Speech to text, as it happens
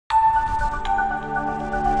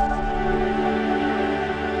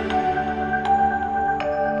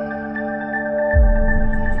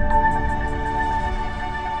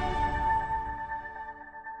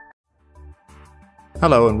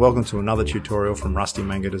Hello and welcome to another tutorial from Rusty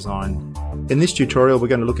Mango Design. In this tutorial we're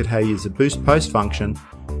going to look at how you use the boost post function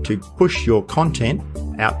to push your content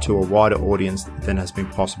out to a wider audience than has been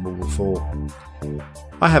possible before.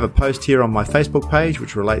 I have a post here on my Facebook page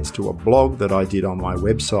which relates to a blog that I did on my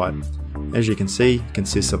website. As you can see, it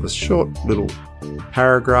consists of a short little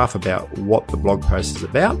paragraph about what the blog post is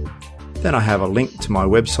about. Then I have a link to my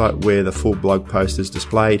website where the full blog post is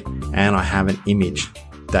displayed, and I have an image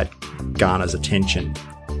that garners attention.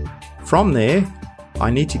 From there, I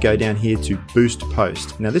need to go down here to boost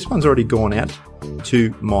post. Now this one's already gone out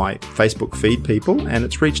to my Facebook feed people and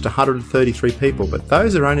it's reached 133 people, but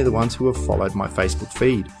those are only the ones who have followed my Facebook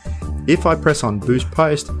feed. If I press on boost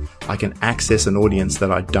post, I can access an audience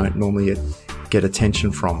that I don't normally get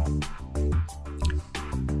attention from.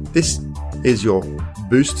 This is your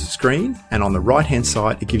boost screen, and on the right hand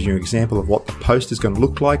side it gives you an example of what the post is going to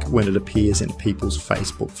look like when it appears in people's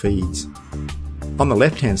Facebook feeds. On the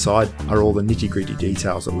left hand side are all the nitty-gritty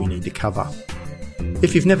details that we need to cover.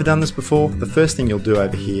 If you've never done this before, the first thing you'll do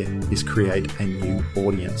over here is create a new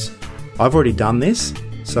audience. I've already done this,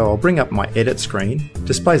 so I'll bring up my edit screen. It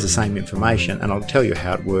displays the same information and I'll tell you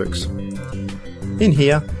how it works. In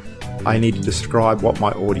here I need to describe what my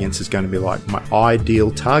audience is going to be like, my ideal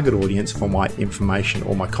target audience for my information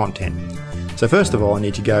or my content. So first of all, I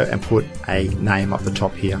need to go and put a name up the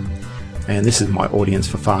top here. And this is my audience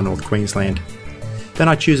for Far North Queensland. Then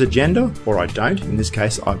I choose a gender, or I don't. In this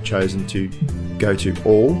case, I've chosen to go to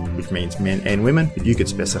all, which means men and women, but you could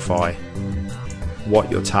specify what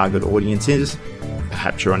your target audience is.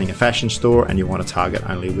 Perhaps you're running a fashion store and you want to target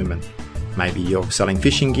only women. Maybe you're selling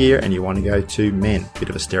fishing gear and you want to go to men. Bit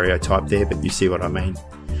of a stereotype there, but you see what I mean.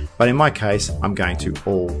 But in my case, I'm going to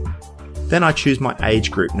all. Then I choose my age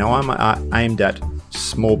group. Now I'm aimed at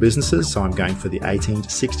small businesses, so I'm going for the 18 to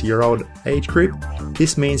 60-year-old age group.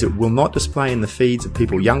 This means it will not display in the feeds of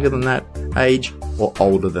people younger than that age or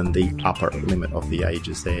older than the upper limit of the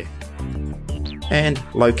ages there. And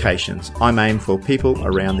locations. I'm aimed for people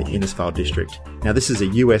around the Innisfail district. Now this is a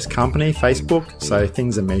US company, Facebook, so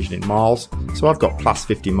things are measured in miles. So I've got plus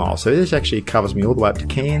 50 miles. So this actually covers me all the way up to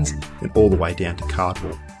Cairns and all the way down to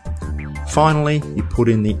Cardwell. Finally, you put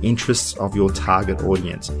in the interests of your target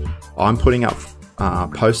audience. I'm putting up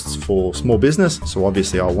posts for small business, so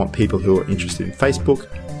obviously I want people who are interested in Facebook,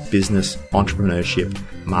 business, entrepreneurship,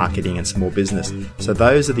 marketing and small business. So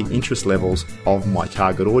those are the interest levels of my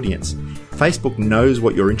target audience. Facebook knows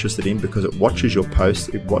what you're interested in because it watches your posts,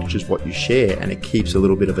 it watches what you share, and it keeps a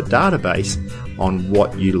little bit of a database on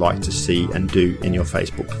what you like to see and do in your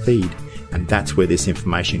Facebook feed. And that's where this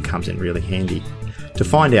information comes in really handy. To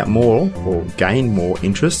find out more or gain more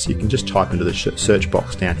interests, you can just type into the search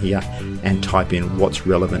box down here and type in what's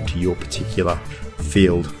relevant to your particular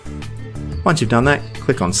field. Once you've done that,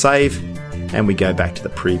 click on save and we go back to the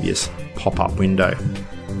previous pop-up window.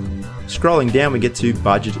 Scrolling down we get to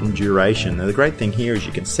budget and duration. Now the great thing here is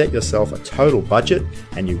you can set yourself a total budget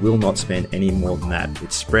and you will not spend any more than that.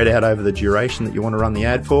 It's spread out over the duration that you want to run the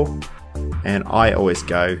ad for, and I always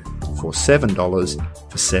go for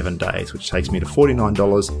 $7 for 7 days, which takes me to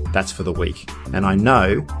 $49. That's for the week, and I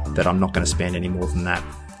know that I'm not going to spend any more than that.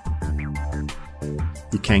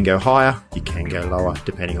 You can go higher, you can go lower,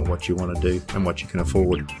 depending on what you want to do and what you can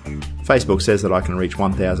afford. Facebook says that I can reach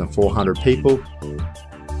 1,400 people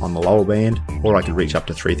on the lower band, or I could reach up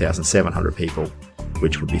to 3,700 people,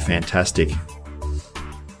 which would be fantastic.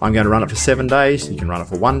 I'm going to run it for 7 days. You can run it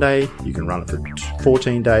for 1 day, you can run it for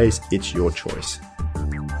 14 days, it's your choice.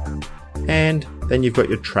 And then you've got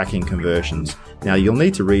your tracking conversions. Now you'll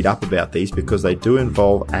need to read up about these because they do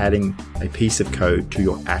involve adding a piece of code to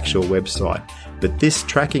your actual website. But this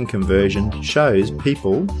tracking conversion shows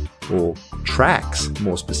people, or tracks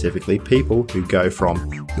more specifically, people who go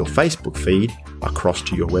from your Facebook feed across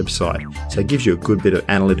to your website. So it gives you a good bit of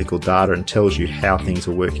analytical data and tells you how things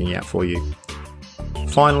are working out for you.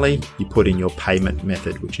 Finally, you put in your payment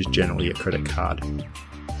method, which is generally a credit card.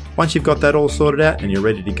 Once you've got that all sorted out and you're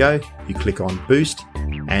ready to go, you click on Boost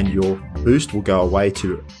and your boost will go away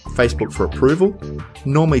to Facebook for approval.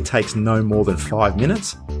 Normally takes no more than 5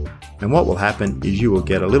 minutes. And what will happen is you will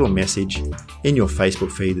get a little message in your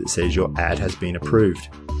Facebook feed that says your ad has been approved.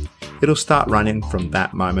 It'll start running from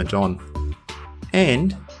that moment on.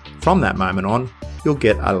 And from that moment on, you'll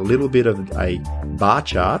get a little bit of a bar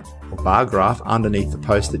chart or bar graph underneath the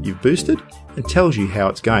post that you've boosted and tells you how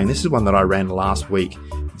it's going. This is one that I ran last week.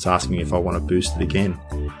 It's asking me if I want to boost it again.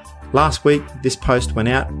 Last week, this post went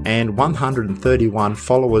out and 131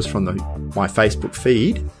 followers from my Facebook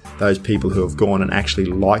feed, those people who have gone and actually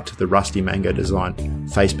liked the Rusty Mango Design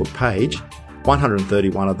Facebook page,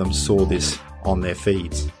 131 of them saw this on their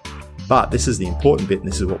feeds. But this is the important bit, and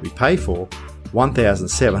this is what we pay for.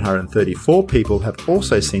 1,734 people have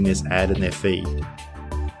also seen this ad in their feed.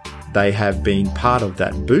 They have been part of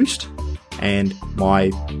that boost, and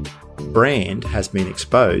my brand has been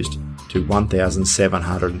exposed to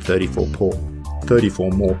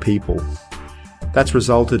 1,734 more people. That's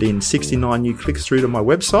resulted in 69 new clicks through to my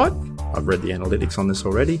website. I've read the analytics on this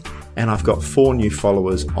already, and I've got 4 new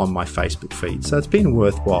followers on my Facebook feed. So it's been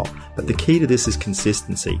worthwhile. But the key to this is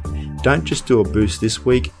consistency. Don't just do a boost this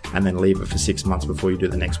week and then leave it for 6 months before you do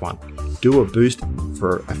the next one. Do a boost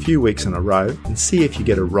for a few weeks in a row and see if you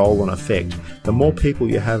get a roll-on effect. The more people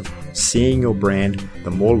you have seeing your brand,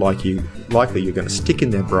 the more likely you're going to stick in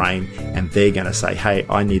their brain, and they're going to say, hey,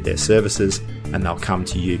 I need their services, and they'll come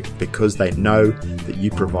to you because they know that you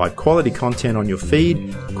provide quality content on your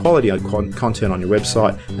feed, quality content on your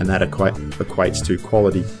website, and that equates to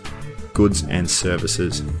quality goods and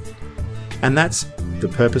services. And that's the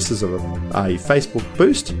purposes of a Facebook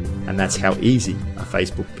boost, and that's how easy a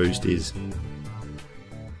Facebook boost is.